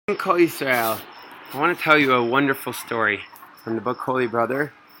Kol Yisrael, I want to tell you a wonderful story from the book Holy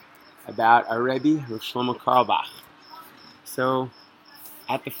Brother about our Rebbe, Rav Shlomo Carlebach. So,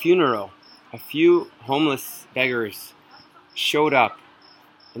 at the funeral, a few homeless beggars showed up,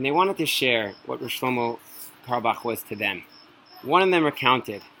 and they wanted to share what Rav Shlomo Carlebach was to them. One of them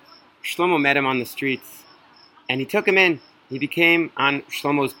recounted. Shlomo met him on the streets, and he took him in. He became on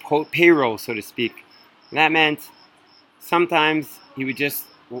Shlomo's payroll, so to speak. And that meant sometimes he would just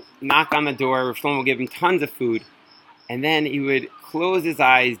knock on the door. Rav Shlomo would give him tons of food, and then he would close his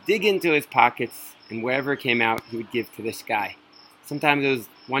eyes, dig into his pockets, and wherever it came out, he would give to this guy. Sometimes it was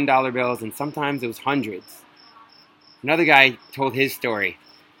 $1 bills, and sometimes it was hundreds. Another guy told his story.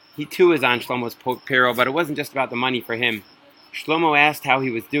 He too was on Shlomo's payroll, but it wasn't just about the money for him. Shlomo asked how he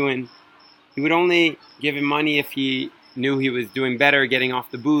was doing. He would only give him money if he knew he was doing better, getting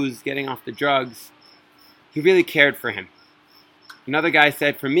off the booze, getting off the drugs. He really cared for him. Another guy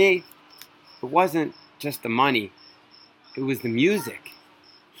said, for me, it wasn't just the money. It was the music.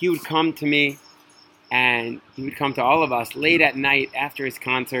 He would come to me, and he would come to all of us late at night after his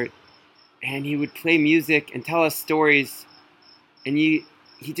concert, and he would play music and tell us stories, and he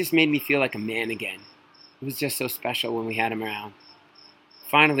just made me feel like a man again. It was just so special when we had him around.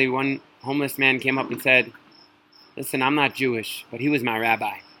 Finally, one homeless man came up and said, listen, I'm not Jewish, but he was my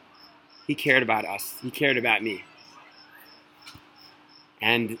rabbi. He cared about us. He cared about me.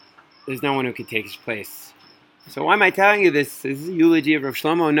 And there's no one who could take his place. So why am I telling you this? Is this a eulogy of Rav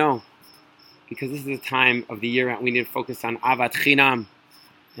Shlomo? No. Because this is a time of the year we need to focus on Avat Chinam.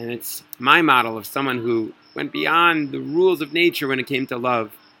 And it's my model of someone who went beyond the rules of nature when it came to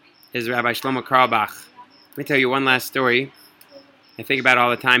love, is Rabbi Shlomo Carlebach. Let me tell you one last story. I think about it all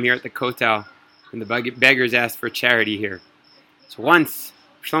the time here at the Kotel, when the beggars asked for charity here. So once,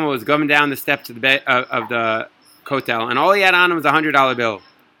 Shlomo was going down the steps of the Kotel, and all he had on him was a $100 bill.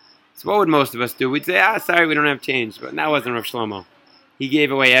 So what would most of us do? We'd say, sorry, we don't have change. But that wasn't Rav Shlomo. He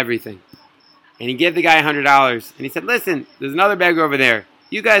gave away everything. And he gave the guy $100, and he said, listen, there's another beggar over there.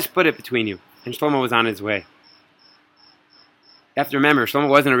 You guys put it between you. And Shlomo was on his way. You have to remember, Shlomo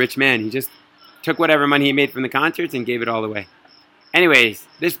wasn't a rich man. He just took whatever money he made from the concerts and gave it all away. Anyways,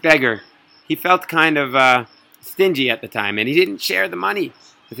 this beggar, he felt kind of stingy at the time, and he didn't share the money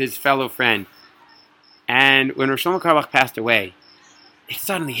with his fellow friend. And when Rav Shlomo Carlebach passed away, it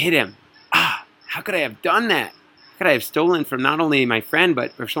suddenly hit him. How could I have done that? How could I have stolen from not only my friend,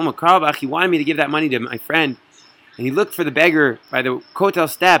 but Rav Shlomo Carlebach? He wanted me to give that money to my friend. And he looked for the beggar by the Kotel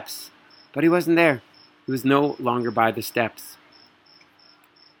steps, but he wasn't there. He was no longer by the steps.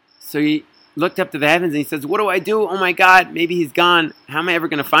 So he looked up to the heavens and he says, what do I do? Oh my God, maybe he's gone. How am I ever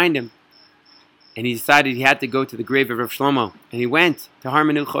going to find him? And he decided he had to go to the grave of Rav Shlomo. And he went to Har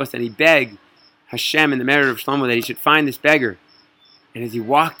Menuchos and he begged Hashem in the merit of Shlomo that he should find this beggar. And as he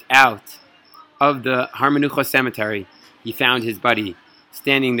walked out of the Har Menuchos cemetery, he found his buddy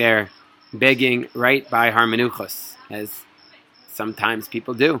standing there begging right by Har Menuchos, as sometimes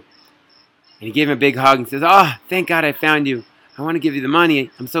people do. And he gave him a big hug and says, thank God I found you. I want to give you the money.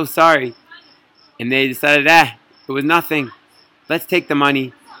 I'm so sorry. And they decided, it was nothing. Let's take the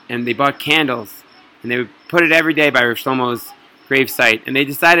money. And they bought candles. And they would put it every day by Rav Shlomo's gravesite. And they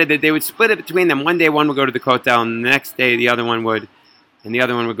decided that they would split it between them. One day one would go to the Kotel, and the next day the other one would. And the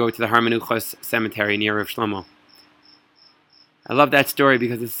other one would go to the Har Menuchos cemetery near Rav Shlomo. I love that story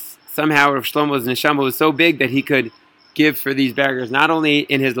because somehow Rav Shlomo's neshama was so big that he could give for these beggars, not only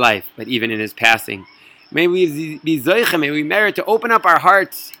in his life, but even in his passing. May we be zoicha, may we merit to open up our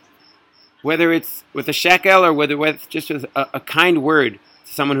hearts, whether it's with a shekel or whether with just with a kind word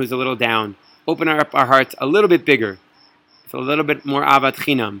to someone who's a little down. Open up our hearts a little bit bigger, with a little bit more avat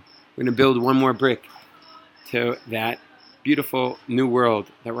chinam. We're going to build one more brick to that beautiful new world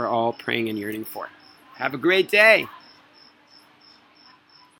that we're all praying and yearning for. Have a great day.